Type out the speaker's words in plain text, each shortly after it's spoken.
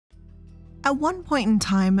At one point in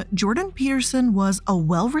time, Jordan Peterson was a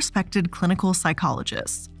well-respected clinical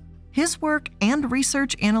psychologist. His work and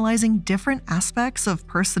research analyzing different aspects of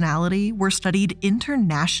personality were studied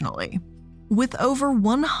internationally. With over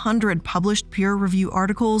 100 published peer-review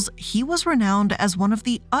articles, he was renowned as one of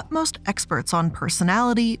the utmost experts on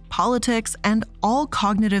personality, politics, and all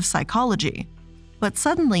cognitive psychology. But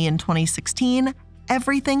suddenly in 2016,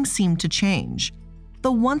 everything seemed to change.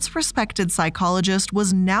 The once respected psychologist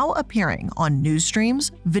was now appearing on news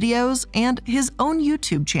streams, videos, and his own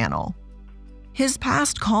YouTube channel. His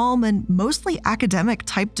past calm and mostly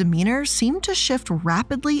academic-type demeanor seemed to shift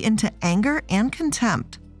rapidly into anger and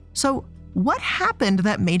contempt. So, what happened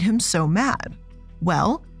that made him so mad?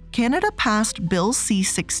 Well, Canada passed Bill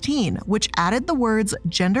C-16, which added the words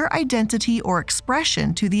gender identity or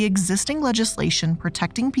expression to the existing legislation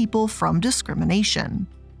protecting people from discrimination.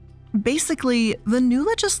 Basically, the new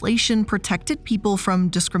legislation protected people from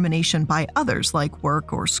discrimination by others like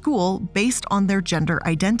work or school based on their gender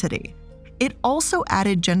identity. It also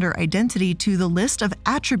added gender identity to the list of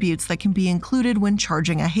attributes that can be included when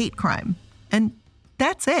charging a hate crime. And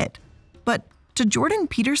that's it. But to Jordan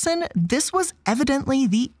Peterson, this was evidently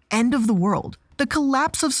the end of the world, the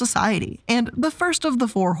collapse of society, and the first of the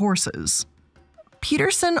four horses.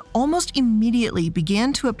 Peterson almost immediately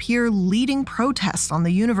began to appear leading protests on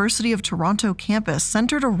the University of Toronto campus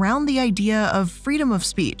centered around the idea of freedom of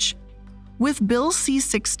speech. With Bill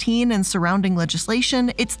C-16 and surrounding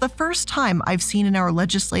legislation, it's the first time I've seen in our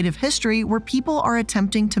legislative history where people are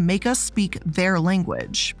attempting to make us speak their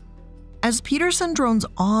language. As Peterson drones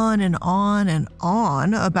on and on and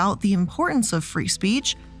on about the importance of free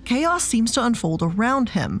speech, chaos seems to unfold around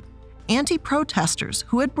him. Anti-protesters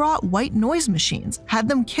who had brought white noise machines had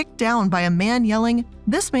them kicked down by a man yelling,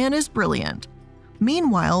 "This man is brilliant."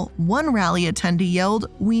 Meanwhile, one rally attendee yelled,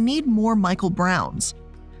 "We need more Michael Browns."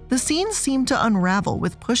 The scene seemed to unravel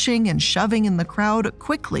with pushing and shoving in the crowd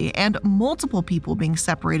quickly and multiple people being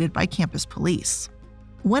separated by campus police.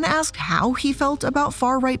 When asked how he felt about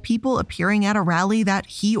far-right people appearing at a rally that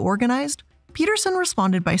he organized, Peterson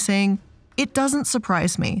responded by saying, "It doesn't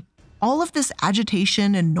surprise me. All of this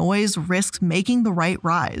agitation and noise risks making the right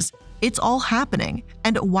rise. It's all happening,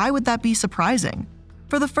 and why would that be surprising?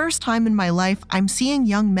 For the first time in my life, I'm seeing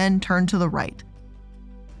young men turn to the right.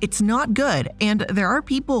 It's not good, and there are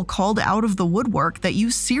people called out of the woodwork that you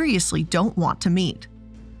seriously don't want to meet."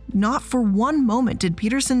 Not for one moment did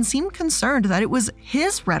Peterson seem concerned that it was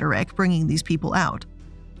his rhetoric bringing these people out.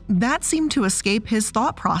 That seemed to escape his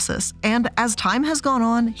thought process, and as time has gone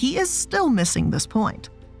on, he is still missing this point.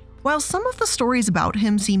 While some of the stories about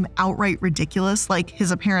him seem outright ridiculous, like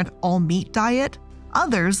his apparent all-meat diet,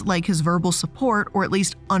 others, like his verbal support or at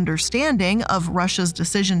least understanding of Russia's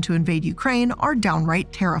decision to invade Ukraine, are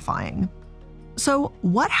downright terrifying. So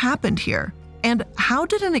what happened here? And how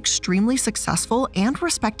did an extremely successful and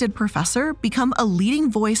respected professor become a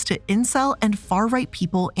leading voice to incel and far-right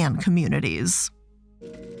people and communities?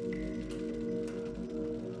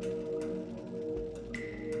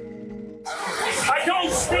 I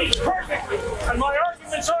don't speak perfectly, and my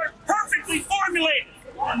arguments aren't perfectly formulated,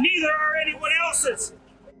 and neither are anyone else's.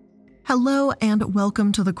 Hello and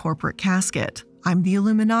welcome to the Corporate Casket. I'm the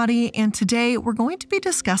Illuminati, and today we're going to be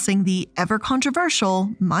discussing the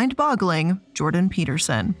ever-controversial, mind-boggling Jordan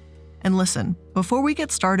Peterson. And listen, before we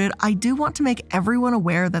get started, I do want to make everyone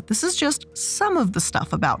aware that this is just some of the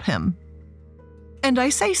stuff about him. And I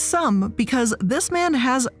say some because this man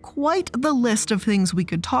has quite the list of things we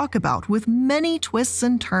could talk about, with many twists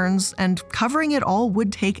and turns, and covering it all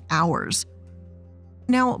would take hours.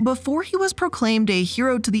 Now, before he was proclaimed a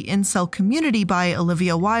hero to the incel community by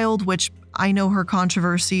Olivia Wilde, which I know her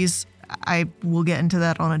controversies, I will get into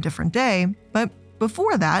that on a different day, but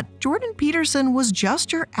before that, Jordan Peterson was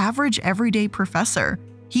just your average everyday professor.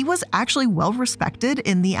 He was actually well respected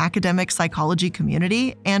in the academic psychology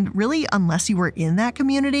community, and really, unless you were in that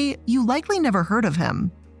community, you likely never heard of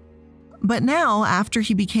him. But now, after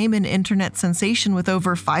he became an internet sensation with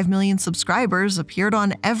over 5 million subscribers, appeared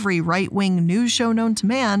on every right-wing news show known to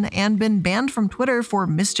man, and been banned from Twitter for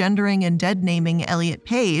misgendering and dead-naming Elliot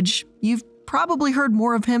Page, you've probably heard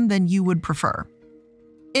more of him than you would prefer.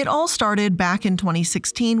 It all started back in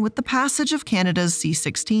 2016 with the passage of Canada's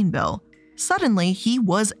C-16 bill. Suddenly, he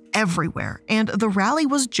was everywhere, and the rally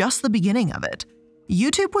was just the beginning of it.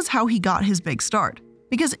 YouTube was how he got his big start.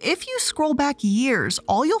 Because if you scroll back years,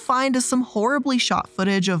 all you'll find is some horribly shot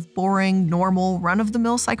footage of boring, normal,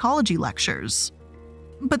 run-of-the-mill psychology lectures.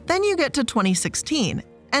 But then you get to 2016,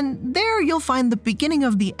 and there you'll find the beginning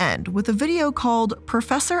of the end with a video called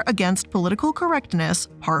Professor Against Political Correctness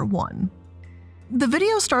Part 1. The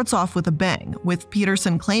video starts off with a bang, with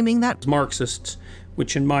Peterson claiming that Marxists,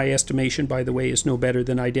 which in my estimation, by the way, is no better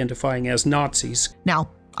than identifying as Nazis.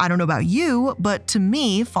 Now, I don't know about you, but to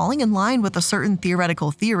me, falling in line with a certain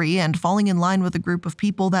theoretical theory and falling in line with a group of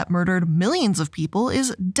people that murdered millions of people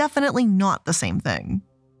is definitely not the same thing.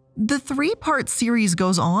 The 3-part series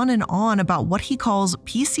goes on and on about what he calls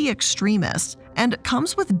PC extremists and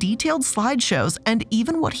comes with detailed slideshows and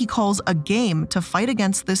even what he calls a game to fight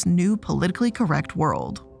against this new politically correct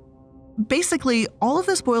world. Basically, all of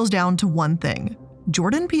this boils down to one thing.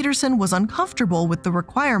 Jordan Peterson was uncomfortable with the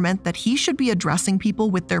requirement that he should be addressing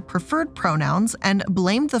people with their preferred pronouns and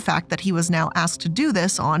blamed the fact that he was now asked to do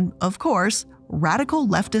this on, of course, radical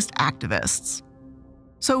leftist activists.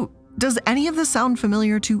 So, does any of this sound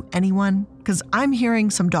familiar to anyone? Because I'm hearing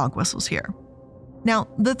some dog whistles here. Now,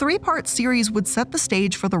 the 3-part series would set the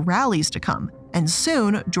stage for the rallies to come, and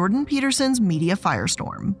soon, Jordan Peterson's media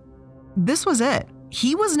firestorm. This was it.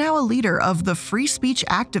 He was now a leader of the free speech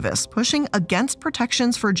activists pushing against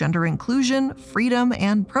protections for gender inclusion, freedom,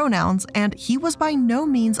 and pronouns, and he was by no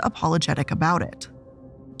means apologetic about it.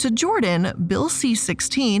 To Jordan, Bill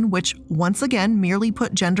C-16, which once again merely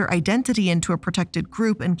put gender identity into a protected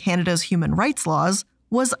group in Canada's human rights laws,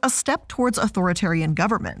 was a step towards authoritarian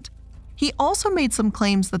government. He also made some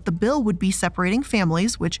claims that the bill would be separating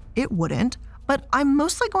families, which it wouldn't, but I'm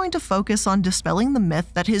mostly going to focus on dispelling the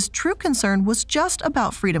myth that his true concern was just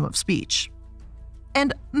about freedom of speech.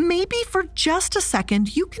 And maybe for just a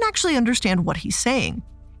second, you can actually understand what he's saying.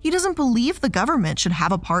 He doesn't believe the government should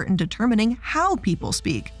have a part in determining how people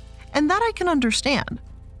speak, and that I can understand.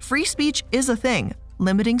 Free speech is a thing,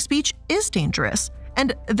 limiting speech is dangerous,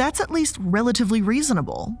 and that's at least relatively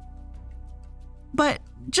reasonable. But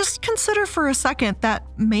just consider for a second that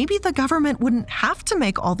maybe the government wouldn't have to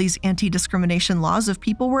make all these anti-discrimination laws if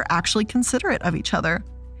people were actually considerate of each other.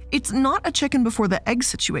 It's not a chicken before the egg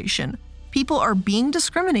situation. People are being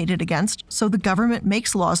discriminated against, so the government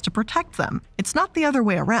makes laws to protect them. It's not the other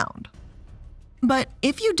way around. But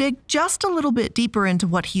if you dig just a little bit deeper into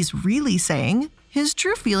what he's really saying, his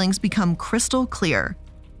true feelings become crystal clear.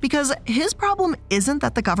 Because his problem isn't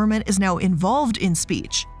that the government is now involved in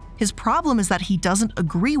speech. His problem is that he doesn't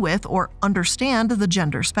agree with or understand the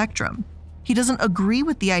gender spectrum. He doesn't agree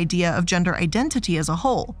with the idea of gender identity as a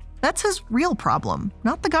whole. That's his real problem,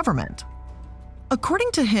 not the government.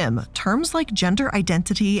 According to him, terms like gender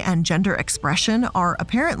identity and gender expression are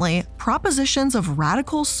apparently propositions of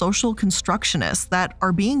radical social constructionists that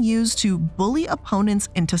are being used to bully opponents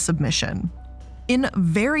into submission. In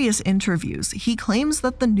various interviews, he claims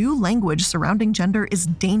that the new language surrounding gender is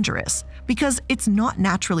dangerous because it's not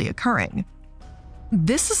naturally occurring.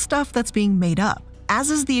 This is stuff that's being made up,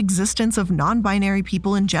 as is the existence of non-binary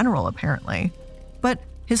people in general, apparently. But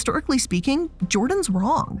historically speaking, Jordan's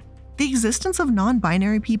wrong. The existence of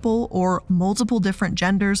non-binary people or multiple different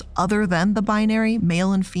genders other than the binary,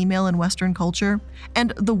 male and female in Western culture,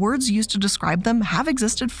 and the words used to describe them have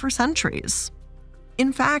existed for centuries.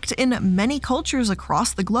 In fact, in many cultures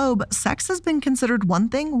across the globe, sex has been considered one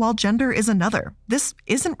thing while gender is another. This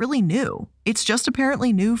isn't really new. It's just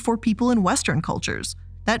apparently new for people in Western cultures.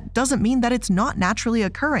 That doesn't mean that it's not naturally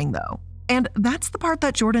occurring, though. And that's the part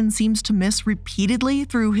that Jordan seems to miss repeatedly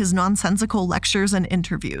through his nonsensical lectures and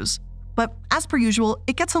interviews. But as per usual,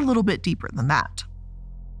 it gets a little bit deeper than that.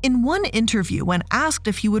 In one interview, when asked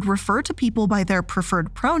if he would refer to people by their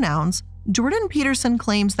preferred pronouns, Jordan Peterson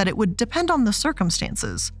claims that it would depend on the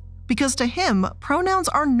circumstances, because to him, pronouns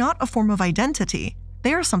are not a form of identity,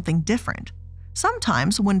 they are something different.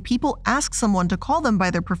 Sometimes, when people ask someone to call them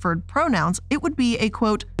by their preferred pronouns, it would be a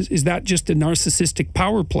quote, "Is that just a narcissistic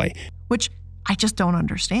power play?" Which I just don't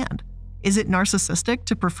understand. Is it narcissistic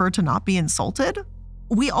to prefer to not be insulted?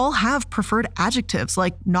 We all have preferred adjectives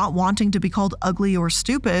like not wanting to be called ugly or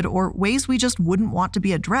stupid, or ways we just wouldn't want to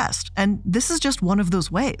be addressed, and this is just one of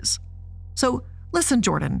those ways. So listen,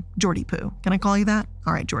 Jordan, Jordy Poo. Can I call you that?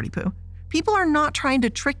 All right, Jordy Poo. People are not trying to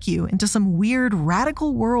trick you into some weird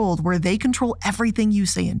radical world where they control everything you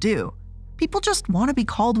say and do. People just want to be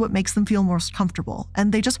called what makes them feel most comfortable,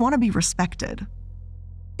 and they just want to be respected.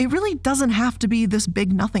 It really doesn't have to be this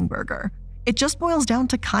big nothing burger. It just boils down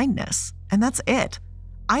to kindness, and that's it.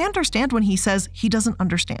 I understand when he says he doesn't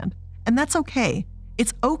understand, and that's okay.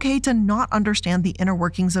 It's okay to not understand the inner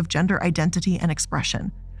workings of gender identity and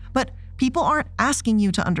expression. But people aren't asking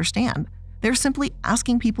you to understand. They're simply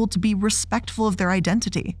asking people to be respectful of their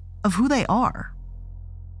identity, of who they are.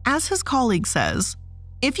 As his colleague says,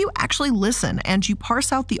 if you actually listen and you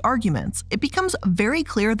parse out the arguments, it becomes very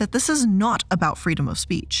clear that this is not about freedom of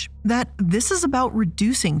speech, that this is about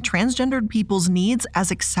reducing transgendered people's needs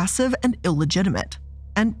as excessive and illegitimate.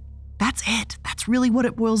 And That's it. That's really what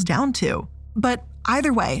it boils down to. But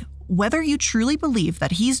either way, whether you truly believe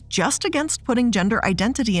that he's just against putting gender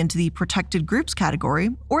identity into the protected groups category,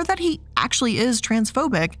 or that he actually is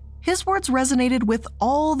transphobic, his words resonated with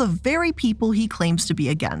all the very people he claims to be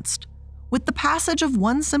against. With the passage of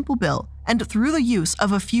one simple bill, and through the use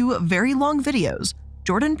of a few very long videos,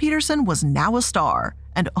 Jordan Peterson was now a star,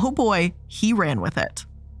 and oh boy, he ran with it.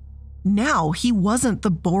 Now he wasn't the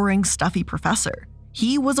boring, stuffy professor.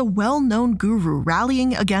 He was a well-known guru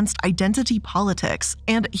rallying against identity politics,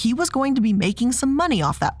 and he was going to be making some money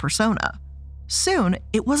off that persona. Soon,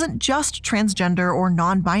 it wasn't just transgender or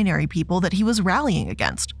non-binary people that he was rallying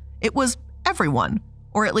against. It was everyone,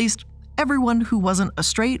 or at least everyone who wasn't a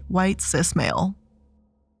straight, white, cis male.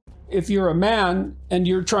 If you're a man and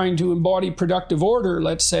you're trying to embody productive order,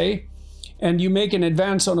 let's say, and you make an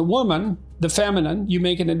advance on a woman, the feminine, you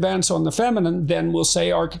make an advance on the feminine, then we'll say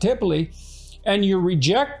archetypally, and you're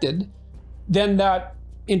rejected, then that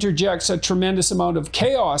interjects a tremendous amount of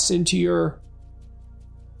chaos into your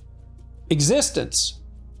existence.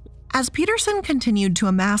 As Peterson continued to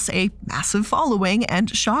amass a massive following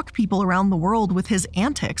and shock people around the world with his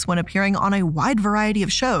antics when appearing on a wide variety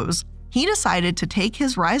of shows, he decided to take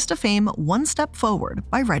his rise to fame one step forward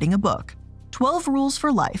by writing a book. 12 Rules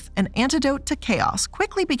for Life, An Antidote to Chaos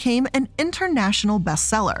quickly became an international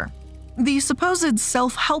bestseller. The supposed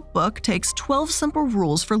self-help book takes 12 simple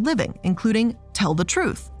rules for living, including tell the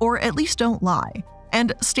truth, or at least don't lie,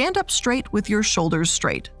 and stand up straight with your shoulders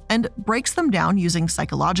straight, and breaks them down using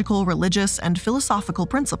psychological, religious, and philosophical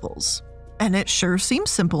principles. And it sure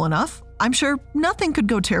seems simple enough. I'm sure nothing could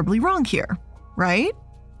go terribly wrong here, right?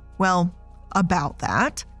 Well, about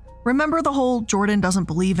that. Remember the whole Jordan doesn't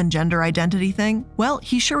believe in gender identity thing? Well,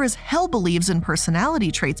 he sure as hell believes in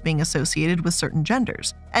personality traits being associated with certain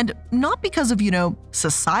genders. And not because of,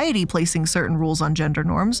 society placing certain rules on gender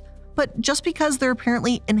norms, but just because they're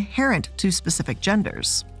apparently inherent to specific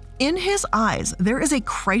genders. In his eyes, there is a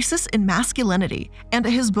crisis in masculinity, and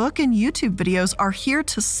his book and YouTube videos are here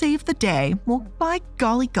to save the day. Well, by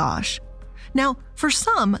golly gosh. Now, for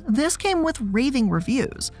some, this came with raving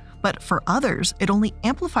reviews, but for others, it only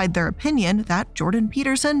amplified their opinion that Jordan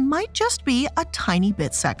Peterson might just be a tiny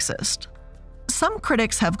bit sexist. Some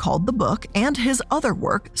critics have called the book and his other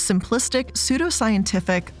work simplistic,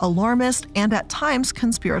 pseudoscientific, alarmist, and at times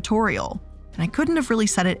conspiratorial. And I couldn't have really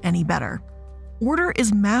said it any better. Order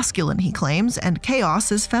is masculine, he claims, and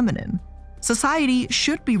chaos is feminine. Society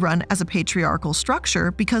should be run as a patriarchal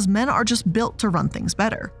structure because men are just built to run things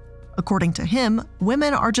better. According to him,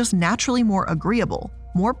 women are just naturally more agreeable,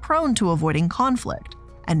 more prone to avoiding conflict,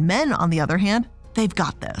 and men, on the other hand, they've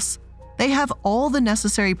got this. They have all the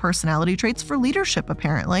necessary personality traits for leadership,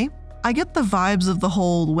 apparently. I get the vibes of the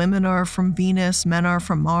whole women are from Venus, men are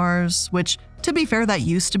from Mars, which, to be fair, that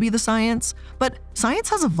used to be the science, but science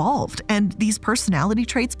has evolved, and these personality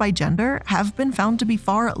traits by gender have been found to be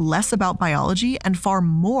far less about biology and far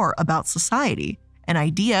more about society, an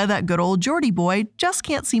idea that good old Geordie boy just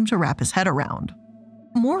can't seem to wrap his head around.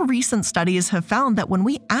 More recent studies have found that when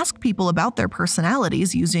we ask people about their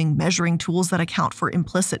personalities using measuring tools that account for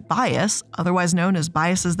implicit bias, otherwise known as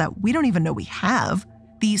biases that we don't even know we have,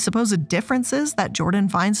 the supposed differences that Jordan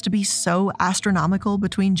finds to be so astronomical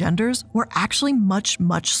between genders were actually much,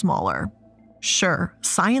 much smaller. Sure,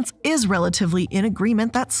 science is relatively in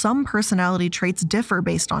agreement that some personality traits differ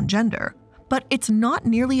based on gender, but it's not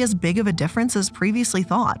nearly as big of a difference as previously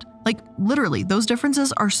thought. Like, literally, those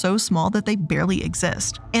differences are so small that they barely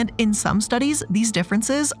exist. And in some studies, these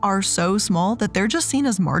differences are so small that they're just seen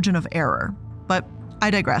as margin of error. But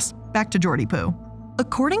I digress. Back to Jordy Poo.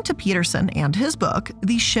 According to Peterson and his book,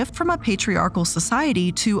 the shift from a patriarchal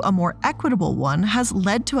society to a more equitable one has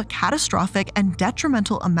led to a catastrophic and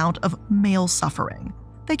detrimental amount of male suffering.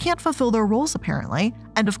 They can't fulfill their roles, apparently,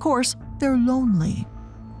 and of course, they're lonely.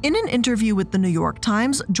 In an interview with the New York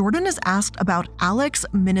Times, Jordan is asked about Alex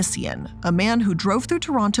Minasian, a man who drove through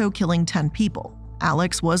Toronto killing 10 people.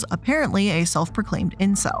 Alex was apparently a self-proclaimed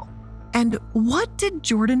incel. And what did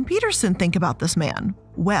Jordan Peterson think about this man?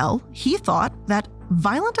 Well, he thought that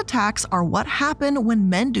violent attacks are what happen when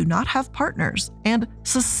men do not have partners, and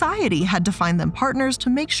society had to find them partners to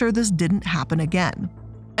make sure this didn't happen again.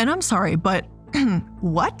 And I'm sorry, but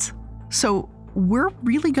what? So we're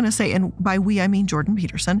really going to say, and by we I mean Jordan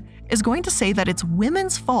Peterson, is going to say that it's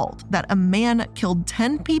women's fault that a man killed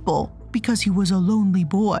 10 people because he was a lonely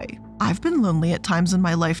boy. I've been lonely at times in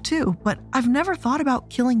my life too, but I've never thought about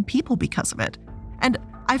killing people because of it. And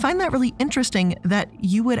I find that really interesting that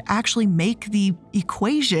you would actually make the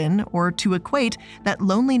equation, or to equate, that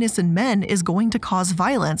loneliness in men is going to cause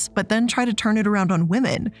violence, but then try to turn it around on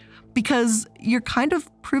women. because you're kind of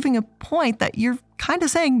proving a point that you're kind of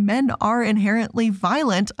saying men are inherently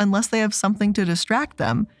violent unless they have something to distract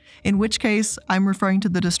them, in which case I'm referring to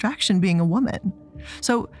the distraction being a woman.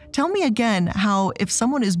 So tell me again how if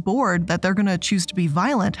someone is bored that they're going to choose to be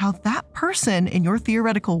violent, how that person in your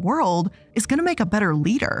theoretical world is going to make a better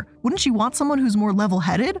leader. Wouldn't you want someone who's more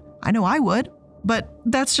level-headed? I know I would. But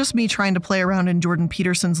that's just me trying to play around in Jordan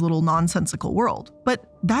Peterson's little nonsensical world.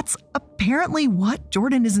 But that's apparently what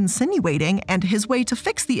Jordan is insinuating, and his way to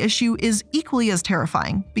fix the issue is equally as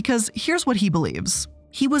terrifying, because here's what he believes.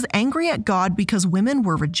 He was angry at God because women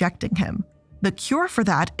were rejecting him. The cure for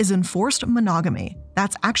that is enforced monogamy.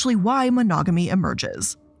 That's actually why monogamy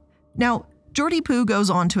emerges. Now, Jordy Poo goes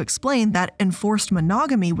on to explain that enforced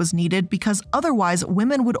monogamy was needed because otherwise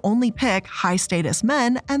women would only pick high-status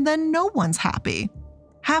men and then no one's happy.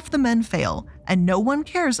 Half the men fail, and no one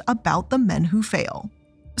cares about the men who fail.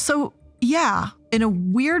 So yeah, in a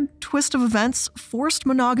weird twist of events, forced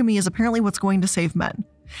monogamy is apparently what's going to save men.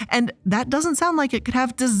 And that doesn't sound like it could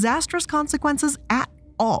have disastrous consequences at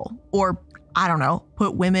all, or I don't know,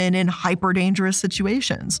 put women in hyper-dangerous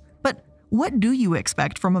situations. But what do you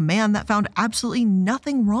expect from a man that found absolutely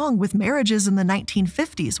nothing wrong with marriages in the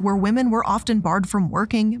 1950s, where women were often barred from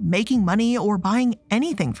working, making money, or buying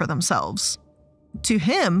anything for themselves? To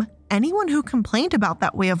him, anyone who complained about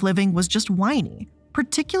that way of living was just whiny,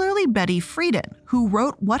 particularly Betty Friedan, who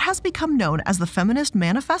wrote what has become known as the feminist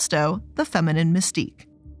manifesto, The Feminine Mystique.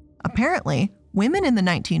 Apparently, women in the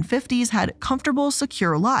 1950s had comfortable,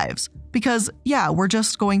 secure lives, because, yeah, we're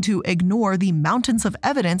just going to ignore the mountains of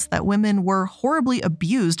evidence that women were horribly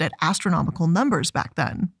abused at astronomical numbers back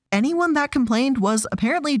then. Anyone that complained was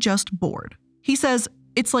apparently just bored. He says,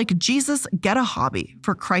 it's like Jesus, get a hobby,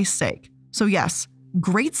 for Christ's sake. So yes,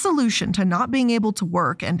 great solution to not being able to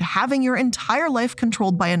work and having your entire life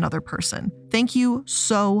controlled by another person. Thank you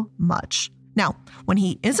so much. Now, when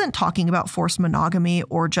he isn't talking about forced monogamy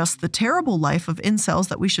or just the terrible life of incels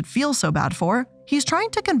that we should feel so bad for, he's trying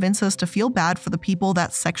to convince us to feel bad for the people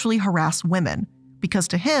that sexually harass women, because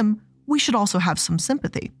to him, we should also have some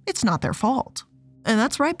sympathy. It's not their fault. And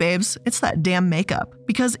that's right, babes, it's that damn makeup.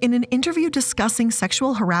 Because in an interview discussing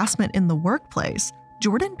sexual harassment in the workplace,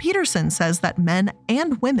 Jordan Peterson says that men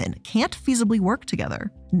and women can't feasibly work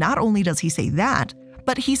together. Not only does he say that,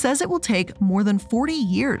 but he says it will take more than 40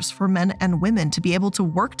 years for men and women to be able to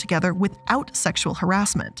work together without sexual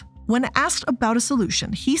harassment. When asked about a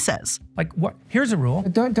solution, he says, like what? Here's a rule.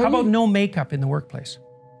 How about no makeup in the workplace?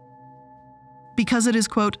 Because it is,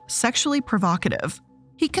 quote, sexually provocative.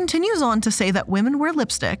 He continues on to say that women wear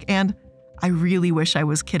lipstick, and I really wish I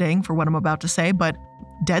was kidding for what I'm about to say, but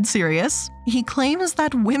dead serious. He claims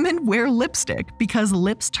that women wear lipstick because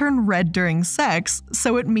lips turn red during sex,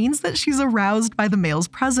 so it means that she's aroused by the male's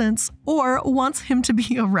presence or wants him to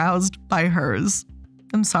be aroused by hers.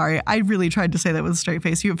 I'm sorry, I really tried to say that with a straight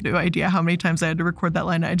face. You have no idea how many times I had to record that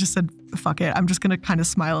line. I just said, fuck it, I'm just gonna kind of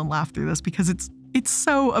smile and laugh through this because it's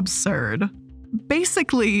so absurd.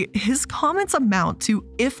 Basically, his comments amount to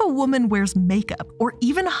if a woman wears makeup or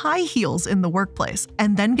even high heels in the workplace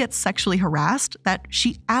and then gets sexually harassed, that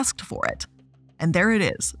she asked for it. And there it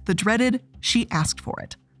is, the dreaded she asked for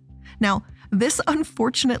it. Now, this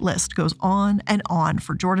unfortunate list goes on and on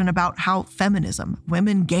for Jordan about how feminism,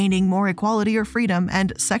 women gaining more equality or freedom,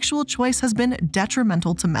 and sexual choice has been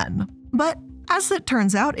detrimental to men. But as it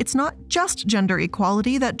turns out, it's not just gender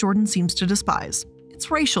equality that Jordan seems to despise. It's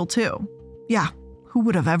racial too. Yeah, who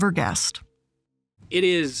would have ever guessed? It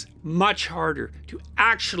is much harder to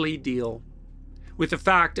actually deal with the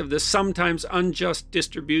fact of the sometimes unjust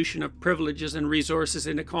distribution of privileges and resources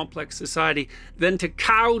in a complex society than to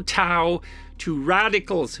kowtow to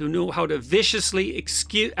radicals who know how to viciously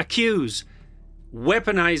accuse,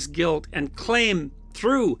 weaponize guilt, and claim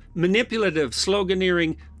through manipulative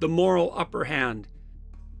sloganeering the moral upper hand.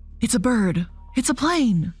 It's a bird. It's a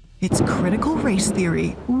plane. It's critical race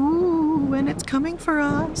theory. Ooh, and it's coming for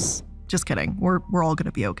us. Just kidding. We're all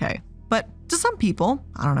gonna be okay. But to some people,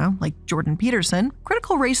 I don't know, like Jordan Peterson,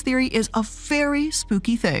 critical race theory is a very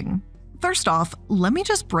spooky thing. First off, let me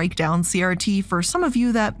just break down CRT for some of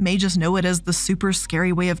you that may just know it as the super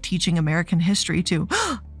scary way of teaching American history to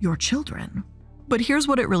your children. But here's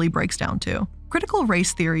what it really breaks down to. Critical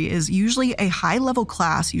race theory is usually a high-level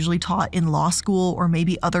class usually taught in law school or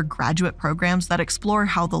maybe other graduate programs that explore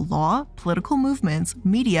how the law, political movements,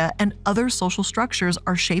 media, and other social structures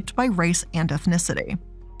are shaped by race and ethnicity.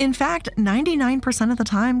 In fact, 99% of the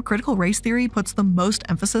time, critical race theory puts the most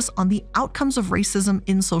emphasis on the outcomes of racism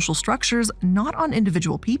in social structures, not on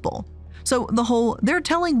individual people. So the whole "they're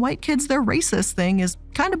telling white kids they're racist" thing is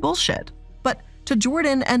kind of bullshit. But To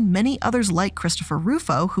Jordan and many others like Christopher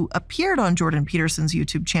Rufo, who appeared on Jordan Peterson's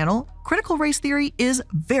YouTube channel, critical race theory is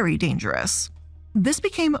very dangerous. This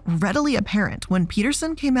became readily apparent when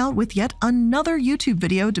Peterson came out with yet another YouTube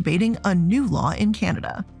video debating a new law in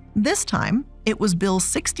Canada. This time, it was Bill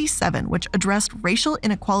 67, which addressed racial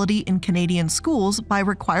inequality in Canadian schools by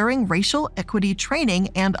requiring racial equity training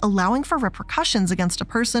and allowing for repercussions against a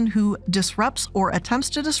person who disrupts or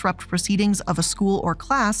attempts to disrupt proceedings of a school or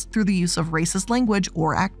class through the use of racist language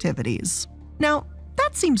or activities. Now,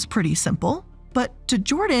 that seems pretty simple, but to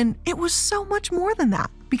Jordan, it was so much more than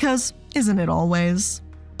that, because isn't it always?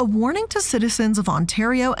 A warning to citizens of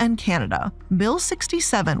Ontario and Canada, Bill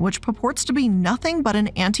 67, which purports to be nothing but an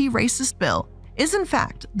anti-racist bill, is in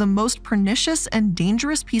fact the most pernicious and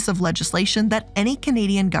dangerous piece of legislation that any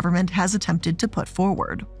Canadian government has attempted to put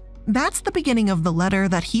forward. That's the beginning of the letter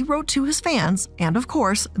that he wrote to his fans and, of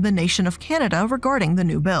course, the nation of Canada regarding the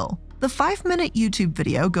new bill. The 5-minute YouTube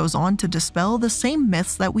video goes on to dispel the same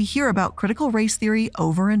myths that we hear about critical race theory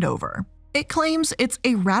over and over. It claims it's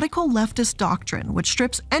a radical leftist doctrine which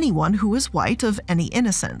strips anyone who is white of any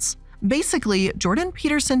innocence. Basically, Jordan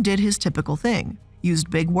Peterson did his typical thing, used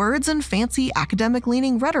big words and fancy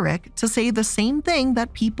academic-leaning rhetoric to say the same thing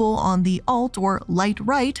that people on the alt or light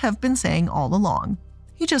right have been saying all along.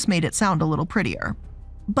 He just made it sound a little prettier.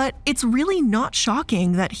 But it's really not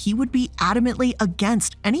shocking that he would be adamantly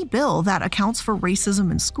against any bill that accounts for racism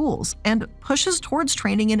in schools and pushes towards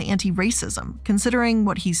training in anti-racism, considering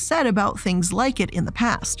what he's said about things like it in the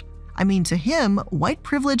past. I mean, to him, white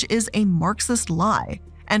privilege is a Marxist lie,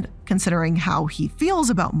 and considering how he feels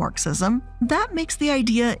about Marxism, that makes the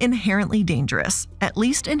idea inherently dangerous, at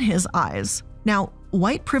least in his eyes. Now,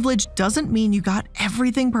 white privilege doesn't mean you got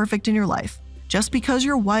everything perfect in your life, just because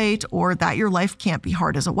you're white or that your life can't be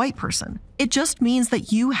hard as a white person. It just means that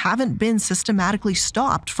you haven't been systematically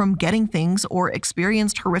stopped from getting things or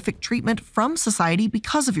experienced horrific treatment from society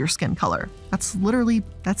because of your skin color. That's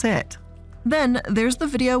it. Then there's the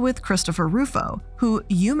video with Christopher Rufo, who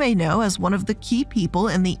you may know as one of the key people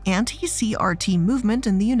in the anti-CRT movement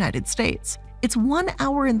in the United States. It's 1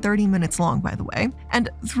 hour and 30 minutes long, by the way, and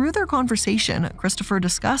through their conversation, Christopher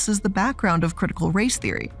discusses the background of critical race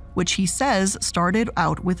theory, which he says started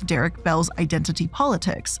out with Derek Bell's identity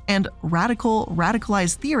politics and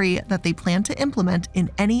radicalized theory that they plan to implement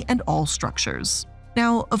in any and all structures.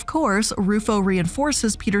 Now, of course, Rufo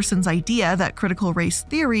reinforces Peterson's idea that critical race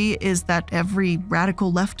theory is that every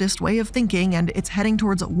radical leftist way of thinking, and it's heading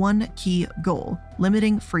towards one key goal: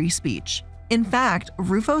 limiting free speech. In fact,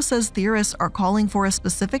 Rufo says theorists are calling for a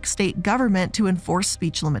specific state government to enforce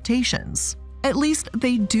speech limitations. At least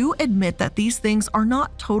they do admit that these things are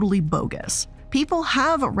not totally bogus. People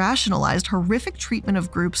have rationalized horrific treatment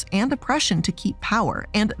of groups and oppression to keep power,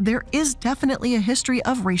 and there is definitely a history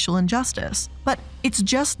of racial injustice. But it's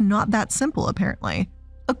just not that simple, apparently.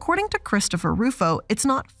 According to Christopher Rufo, it's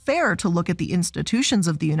not fair to look at the institutions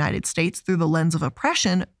of the United States through the lens of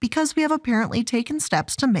oppression because we have apparently taken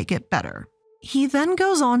steps to make it better. He then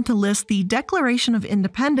goes on to list the Declaration of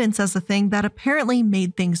Independence as a thing that apparently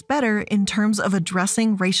made things better in terms of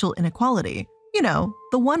addressing racial inequality. You know,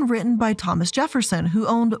 the one written by Thomas Jefferson, who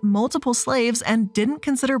owned multiple slaves and didn't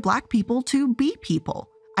consider black people to be people.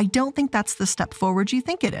 I don't think that's the step forward you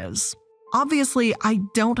think it is. Obviously, I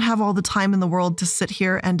don't have all the time in the world to sit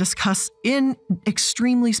here and discuss in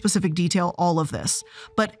extremely specific detail all of this,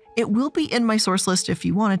 but it will be in my source list if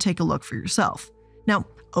you want to take a look for yourself. Now,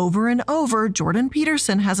 over and over, Jordan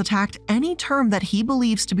Peterson has attacked any term that he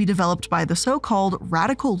believes to be developed by the so-called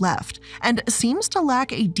radical left and seems to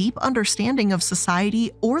lack a deep understanding of society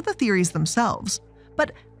or the theories themselves.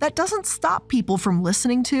 But that doesn't stop people from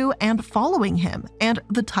listening to and following him, and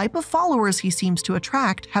the type of followers he seems to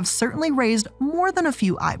attract have certainly raised more than a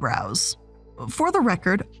few eyebrows. For the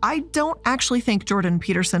record, I don't actually think Jordan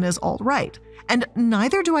Peterson is alt-right, and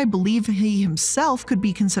neither do I believe he himself could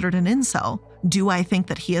be considered an incel. Do I think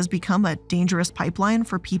that he has become a dangerous pipeline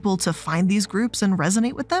for people to find these groups and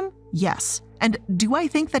resonate with them? Yes. And do I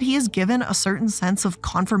think that he has given a certain sense of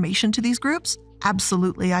confirmation to these groups?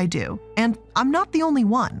 Absolutely I do. And I'm not the only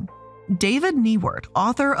one. David Newart,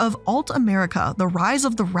 author of Alt America: The Rise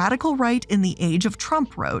of the Radical Right in the Age of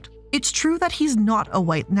Trump, wrote, "It's true that he's not a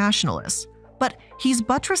white nationalist, but he's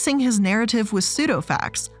buttressing his narrative with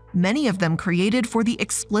pseudo-facts, many of them created for the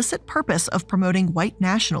explicit purpose of promoting white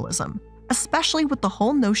nationalism, especially with the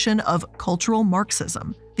whole notion of cultural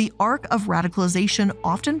Marxism. The arc of radicalization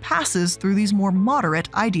often passes through these more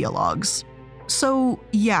moderate ideologues." So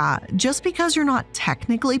yeah, just because you're not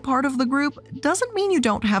technically part of the group doesn't mean you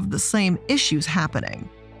don't have the same issues happening.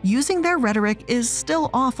 Using their rhetoric is still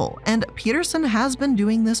awful, and Peterson has been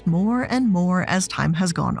doing this more and more as time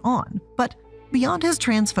has gone on. But beyond his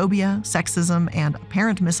transphobia, sexism, and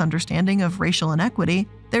apparent misunderstanding of racial inequity,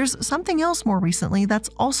 there's something else more recently that's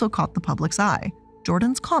also caught the public's eye: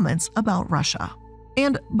 Jordan's comments about Russia.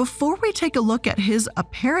 And before we take a look at his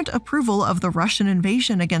apparent approval of the Russian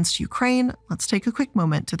invasion against Ukraine, let's take a quick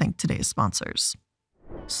moment to thank today's sponsors.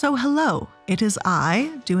 So hello, it is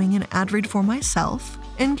I doing an ad read for myself.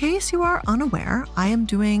 In case you are unaware, I am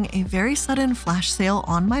doing a very sudden flash sale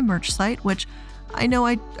on my merch site, which I know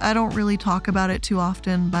I don't really talk about it too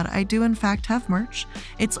often, but I do in fact have merch.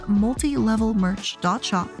 It's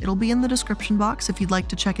multilevelmerch.shop. It'll be in the description box if you'd like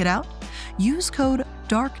to check it out. Use code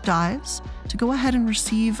DARKDIVES to go ahead and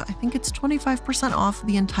receive, I think it's 25% off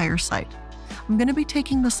the entire site. I'm going to be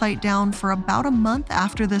taking the site down for about a month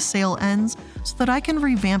after this sale ends so that I can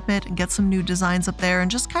revamp it and get some new designs up there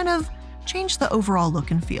and just kind of change the overall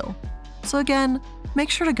look and feel. So again, make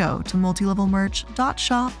sure to go to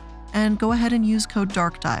multilevelmerch.shop and go ahead and use code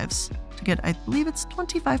DARKDIVES to get, I believe it's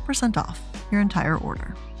 25% off your entire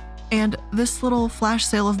order. And this little flash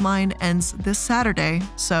sale of mine ends this Saturday,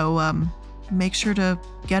 so make sure to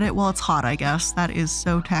get it while it's hot, I guess. That is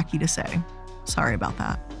so tacky to say. Sorry about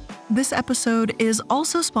that. This episode is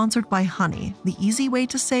also sponsored by Honey, the easy way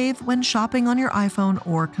to save when shopping on your iPhone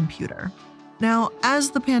or computer. Now,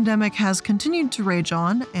 as the pandemic has continued to rage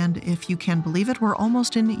on, and if you can believe it, we're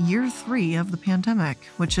almost in year 3 of the pandemic,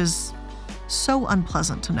 which is so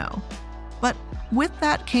unpleasant to know. But with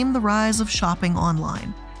that came the rise of shopping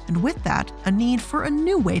online, and with that, a need for a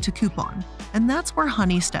new way to coupon, and that's where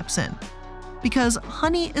Honey steps in. Because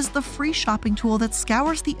Honey is the free shopping tool that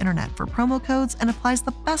scours the internet for promo codes and applies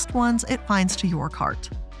the best ones it finds to your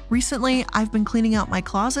cart. Recently, I've been cleaning out my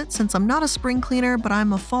closet since I'm not a spring cleaner, but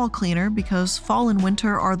I'm a fall cleaner because fall and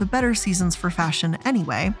winter are the better seasons for fashion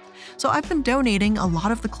anyway. So I've been donating a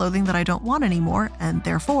lot of the clothing that I don't want anymore, and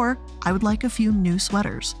therefore, I would like a few new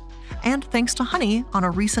sweaters. And thanks to Honey, on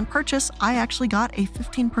a recent purchase, I actually got a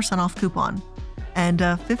 15% off coupon. And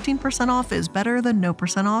 15% off is better than no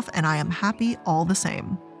percent off, and I am happy all the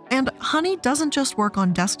same. And Honey doesn't just work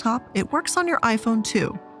on desktop, it works on your iPhone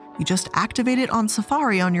too. You just activate it on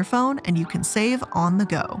Safari on your phone and you can save on the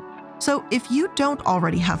go. So if you don't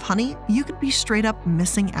already have Honey, you could be straight up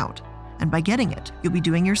missing out. And by getting it, you'll be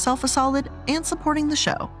doing yourself a solid and supporting the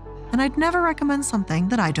show. And I'd never recommend something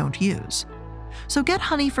that I don't use. So get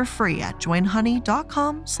Honey for free at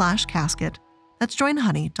joinhoney.com/casket. That's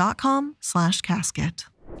joinhoney.com/casket.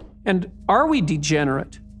 And are we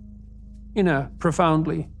degenerate in a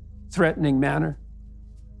profoundly threatening manner?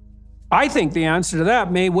 I think the answer to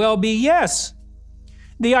that may well be yes.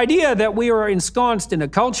 The idea that we are ensconced in a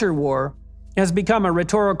culture war has become a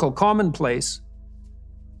rhetorical commonplace.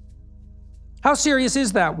 How serious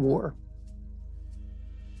is that war?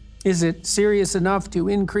 Is it serious enough to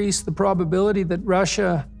increase the probability that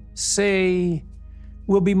Russia, say,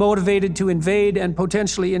 will be motivated to invade and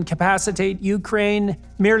potentially incapacitate Ukraine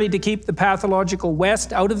merely to keep the pathological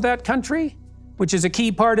West out of that country, which is a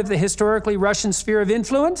key part of the historically Russian sphere of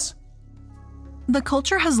influence? The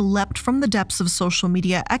culture has leapt from the depths of social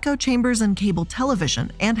media echo chambers and cable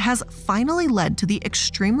television and has finally led to the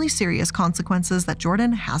extremely serious consequences that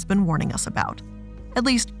Jordan has been warning us about. At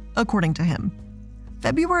least, according to him.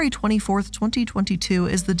 February 24th, 2022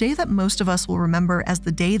 is the day that most of us will remember as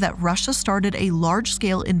the day that Russia started a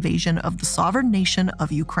large-scale invasion of the sovereign nation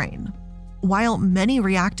of Ukraine. While many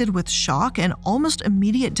reacted with shock and almost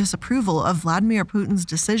immediate disapproval of Vladimir Putin's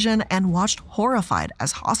decision and watched horrified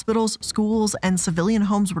as hospitals, schools, and civilian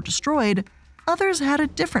homes were destroyed, others had a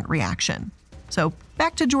different reaction. So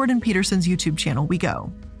back to Jordan Peterson's YouTube channel we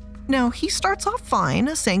go. Now, he starts off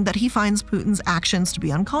fine, saying that he finds Putin's actions to be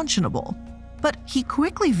unconscionable. But he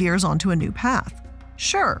quickly veers onto a new path.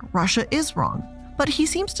 Sure, Russia is wrong, but he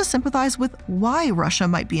seems to sympathize with why Russia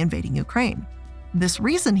might be invading Ukraine. This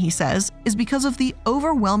reason, he says, is because of the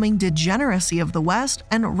overwhelming degeneracy of the West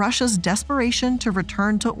and Russia's desperation to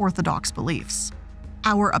return to orthodox beliefs.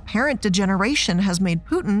 Our apparent degeneration has made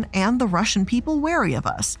Putin and the Russian people wary of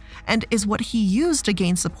us, and is what he used to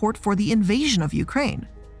gain support for the invasion of Ukraine.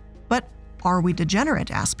 But are we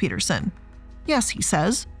degenerate, asks Peterson. Yes, he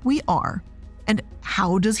says, we are. And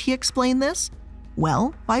how does he explain this?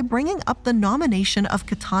 Well, by bringing up the nomination of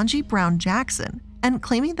Ketanji Brown Jackson and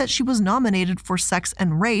claiming that she was nominated for sex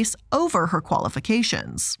and race over her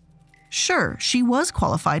qualifications. Sure, she was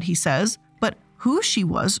qualified, he says, but who she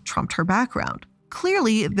was trumped her background.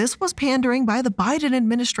 Clearly, this was pandering by the Biden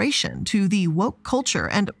administration to the woke culture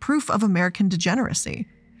and proof of American degeneracy.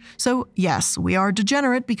 So yes, we are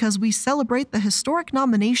degenerate because we celebrate the historic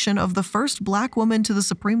nomination of the first black woman to the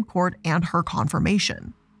Supreme Court and her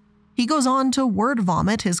confirmation. He goes on to word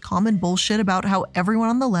vomit his common bullshit about how everyone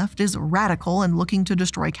on the left is radical and looking to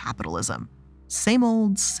destroy capitalism. Same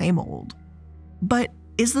old, same old. But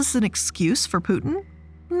is this an excuse for Putin?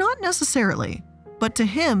 Not necessarily, but to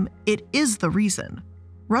him, it is the reason.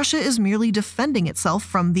 Russia is merely defending itself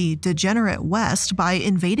from the degenerate West by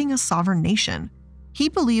invading a sovereign nation. He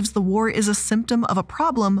believes the war is a symptom of a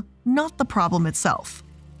problem, not the problem itself.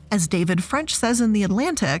 As David French says in The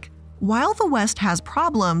Atlantic, while the West has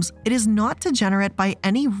problems, it is not degenerate by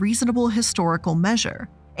any reasonable historical measure,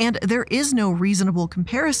 and there is no reasonable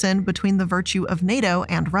comparison between the virtue of NATO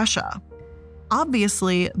and Russia.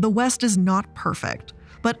 Obviously, the West is not perfect,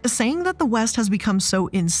 but saying that the West has become so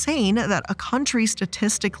insane that a country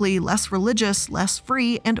statistically less religious, less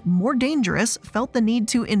free, and more dangerous felt the need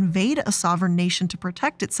to invade a sovereign nation to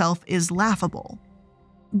protect itself is laughable.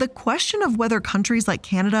 The question of whether countries like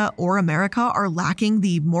Canada or America are lacking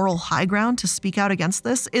the moral high ground to speak out against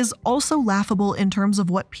this is also laughable in terms of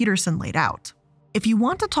what Peterson laid out. If you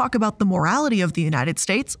want to talk about the morality of the United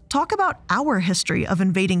States, talk about our history of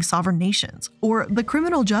invading sovereign nations, or the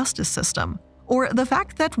criminal justice system, or the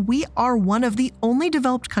fact that we are one of the only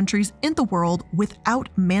developed countries in the world without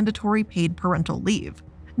mandatory paid parental leave.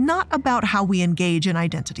 Not about how we engage in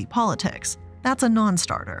identity politics. That's a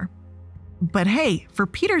non-starter. But hey, for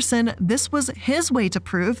Peterson, this was his way to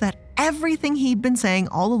prove that everything he'd been saying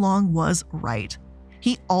all along was right.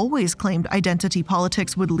 He always claimed identity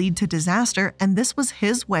politics would lead to disaster, and this was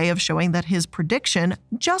his way of showing that his prediction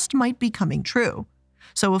just might be coming true.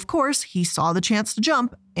 So of course, he saw the chance to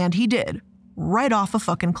jump, and he did. Right off a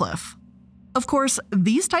fucking cliff. Of course,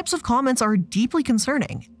 these types of comments are deeply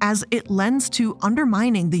concerning, as it lends to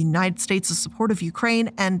undermining the United States' support of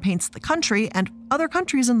Ukraine and paints the country and other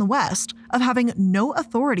countries in the West of having no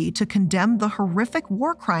authority to condemn the horrific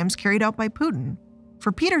war crimes carried out by Putin.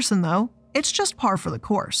 For Peterson, though, it's just par for the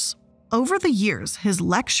course. Over the years, his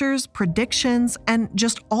lectures, predictions, and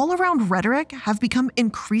just all-around rhetoric have become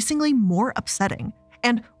increasingly more upsetting.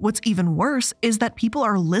 And what's even worse is that people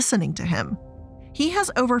are listening to him. He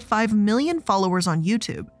has over 5 million followers on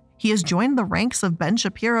YouTube. He has joined the ranks of Ben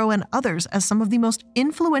Shapiro and others as some of the most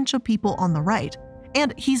influential people on the right,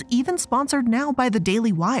 and he's even sponsored now by the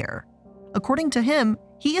Daily Wire. According to him,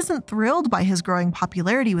 he isn't thrilled by his growing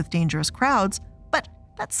popularity with dangerous crowds, but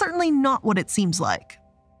that's certainly not what it seems like.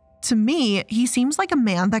 To me, he seems like a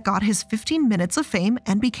man that got his 15 minutes of fame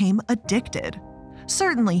and became addicted.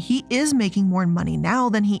 Certainly, he is making more money now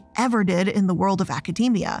than he ever did in the world of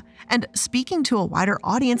academia, and speaking to a wider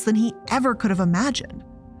audience than he ever could have imagined.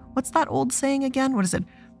 What's that old saying again? What is it?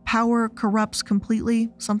 Power corrupts completely?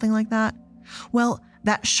 Something like that? Well,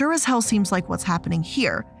 that sure as hell seems like what's happening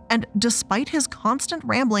here, and despite his constant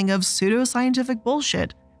rambling of pseudo-scientific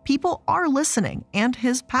bullshit, people are listening, and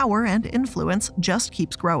his power and influence just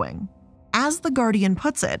keeps growing. As The Guardian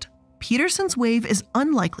puts it, Peterson's wave is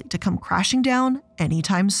unlikely to come crashing down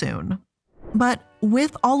anytime soon. But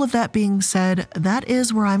with all of that being said, that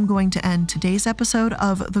is where I'm going to end today's episode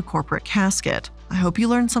of The Corporate Casket. I hope you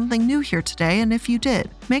learned something new here today, and if you did,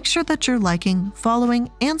 make sure that you're liking, following,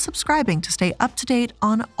 and subscribing to stay up to date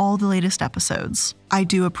on all the latest episodes. I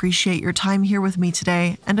do appreciate your time here with me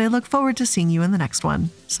today, and I look forward to seeing you in the next one.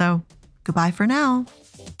 So, goodbye for now.